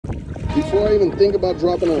before I even think about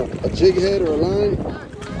dropping a jig head or a line,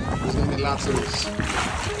 there's gonna be lots of this.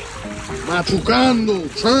 Machucando,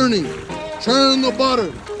 churning, churn the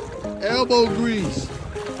butter, elbow grease.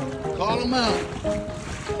 Call them out.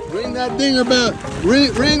 Ring that dinger bell.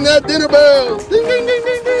 Ring that dinner bell. Ding, ding, ding,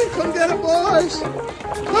 ding, ding. Come get it, boys.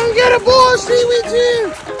 Come get it, boys. Seaweed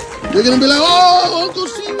team. They're gonna be like, oh, Uncle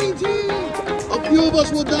Seaweed team. A few of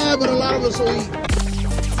us will die, but a lot of us will eat.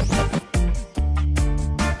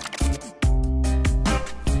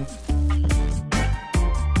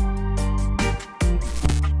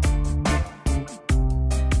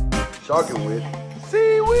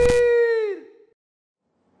 Sharkinwithseaweed.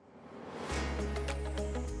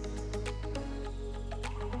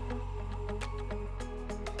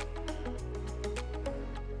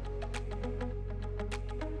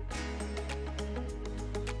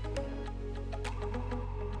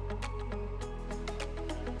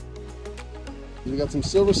 We got some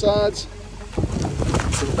silver sides,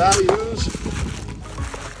 some values,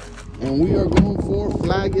 and we are going for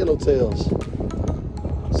flag yellowtails.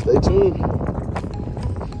 Stay tuned.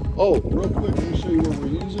 Oh, real quick, let me show you what we're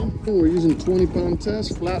using. We're using 20-pound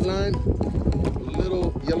test, flat line,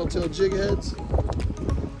 little yellowtail jig heads. Some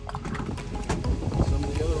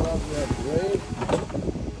of the other rods we have braid,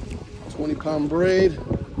 20-pound braid,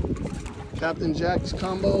 Captain Jack's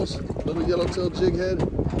combos, little yellowtail jig head,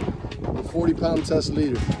 40-pound test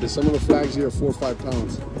leader. Because some of the flags here are 4 or 5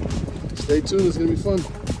 pounds. Stay tuned, it's gonna be fun.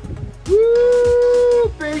 Woo!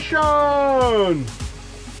 Fish on!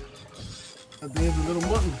 At the end of the little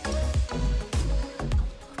mutton.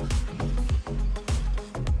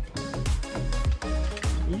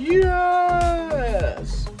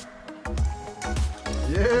 Yes!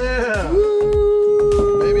 Yeah!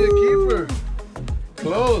 Woo! Maybe a keeper.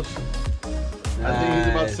 Close. Nice. I think he's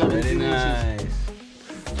about 17 nice. inches.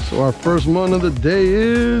 So our first mutton of the day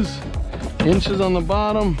is inches on the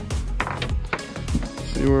bottom.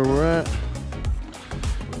 See where we're at.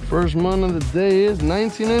 First mutton of the day is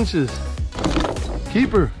 19 inches.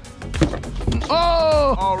 Keeper.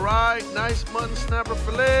 Oh! All right, nice mutton snapper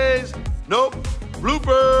fillets. Nope,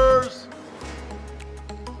 bloopers.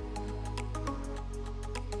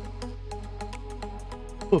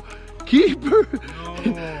 Keeper.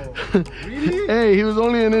 No. Really? Hey, he was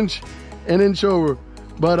only an inch over.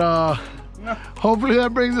 But No. hopefully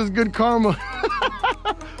that brings us good karma.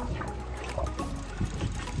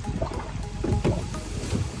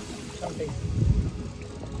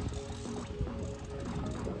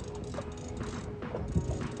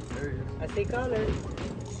 I see color. There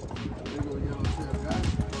you go, yellowtail, guys.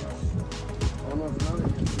 I don't know if another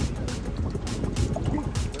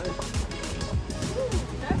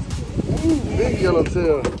yellowtail. Ooh, big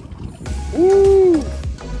yellowtail. Ooh,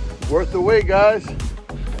 worth the wait, guys.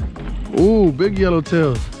 Ooh, big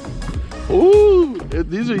yellowtails. Ooh,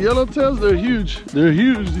 these are yellowtails. They're huge. They're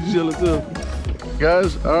huge. These yellowtails,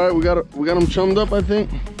 guys. All right, we got them chummed up. I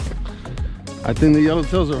think the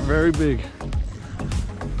yellowtails are very big.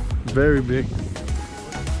 Very big.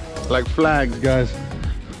 Like flags, guys.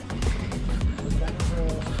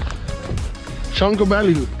 Chunk of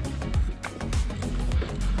ballyhoo.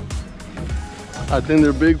 I think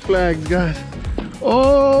they're big flags, guys.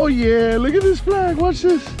 Oh yeah, look at this flag. Watch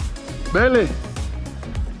this. Belly.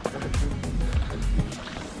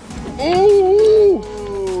 Oh,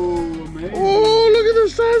 oh, look at the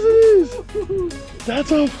size of these.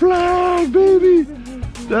 That's a flag, baby.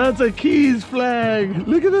 That's a Keys flag.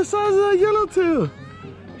 Look at the size of that yellowtail.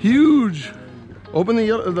 Huge. Open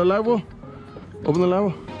the live well. Open the live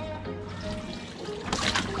well.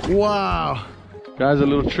 Wow. Guys, a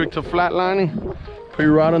little trick to flatlining. Put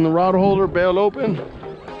your rod in the rod holder, bail open.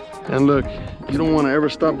 And look, you don't want to ever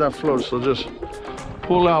stop that float. So just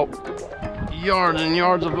pull out yards and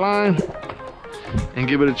yards of line and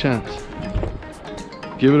give it a chance.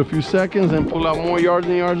 Give it a few seconds and pull out more yards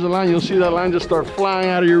and yards of line. You'll see that line just start flying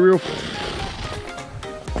out of your reel.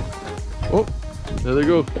 Oh, there they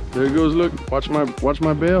go. There it goes. Look, watch my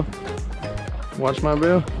bail. Watch my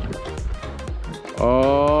bail.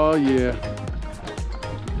 Oh yeah.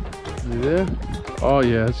 You there? Oh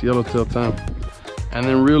yeah, it's yellowtail time. And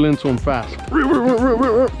then reel into them fast.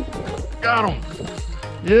 Got him.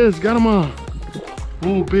 Yes, got him on.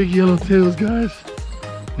 Oh, big yellowtails, guys.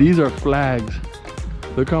 These are flags.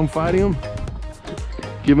 Look how I'm fighting him.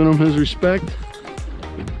 Giving him his respect.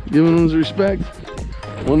 Giving him his respect.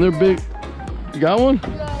 When they're big. You got one?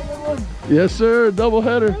 Yeah, I got one. Yes, sir. Double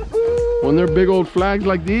header. When they're big old flags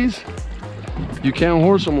like these, you can't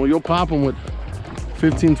horse them or you'll pop them with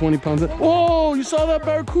 15, 20 pounds. Oh, you saw that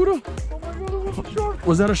barracuda? Oh my God, it was a shark.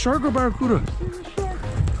 Was that a shark or barracuda?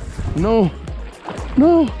 No.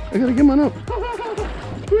 No, I gotta get mine up.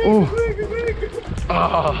 Oh.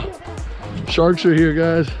 Ah. Sharks are here,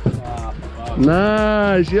 guys.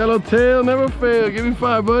 Nice. Yellowtail never fail. Give me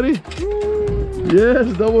 5, buddy.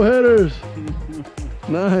 Yes, double headers.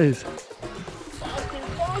 Nice.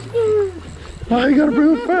 Oh, you gotta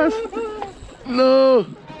bring it fast. No.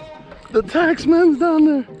 The taxman's down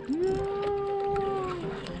there.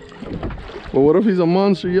 Well, what if he's a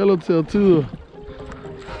monster yellowtail too?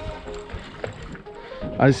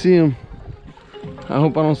 I see him. I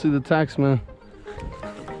hope I don't see the taxman.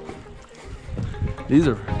 These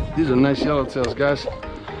are nice yellowtails, guys.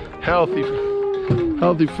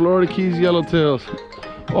 Healthy Florida Keys yellowtails.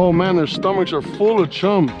 Oh man, their stomachs are full of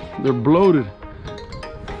chum. They're bloated.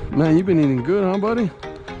 Man, you've been eating good, huh, buddy?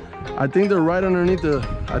 I think they're right underneath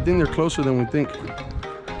I think they're closer than we think.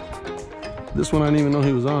 This one I didn't even know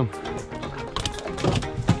he was on.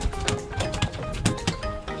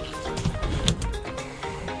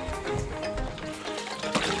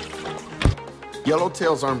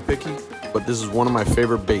 Yellowtails aren't picky, but this is one of my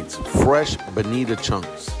favorite baits. Fresh bonita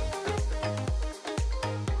chunks.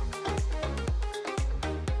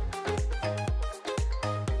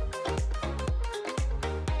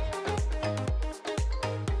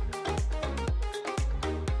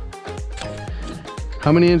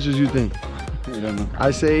 How many inches you think? I don't know.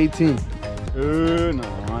 I say 18. No,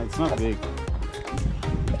 it's not big.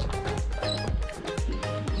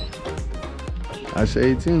 I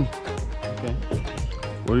say 18. Okay.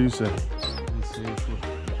 What do you say? Let's see.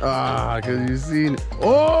 Ah, because you seen it.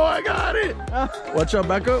 Oh, I got it. Watch out,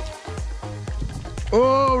 back up.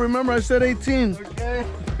 Oh, remember I said 18. Okay.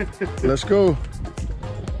 Let's go.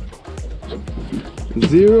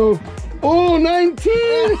 0. Oh, 19.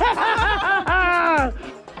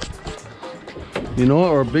 You know what?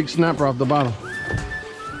 Or a big snapper off the bottom.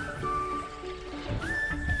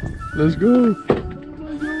 Let's go.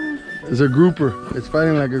 It's a grouper. It's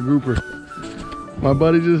fighting like a grouper. My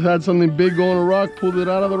buddy just had something big go on a rock, pulled it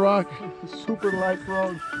out of the rock. Super light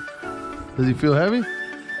frog. Does he feel heavy? No,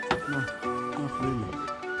 not really.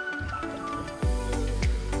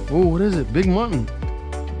 Oh, what is it? Big mutton.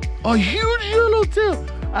 A huge yellowtail.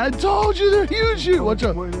 I told you they're huge here. Watch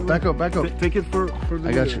out. Back up, back up. Take it for the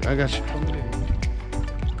I got you, I got you.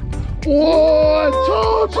 Whoa,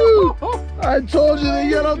 I told you the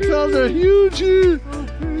yellowtails are huge here.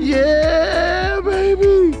 Yeah,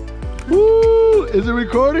 baby. Woo. Is it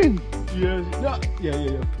recording? Yes. Yeah,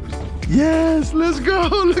 of course. Yes, let's go.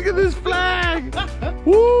 Look at this flag.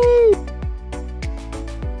 Woo.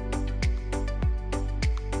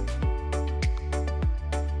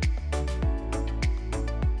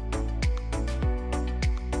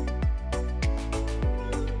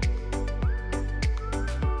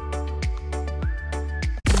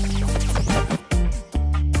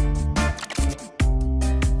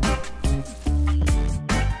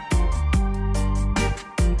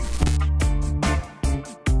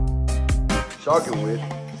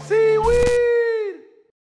 Sharkinwithseaweed.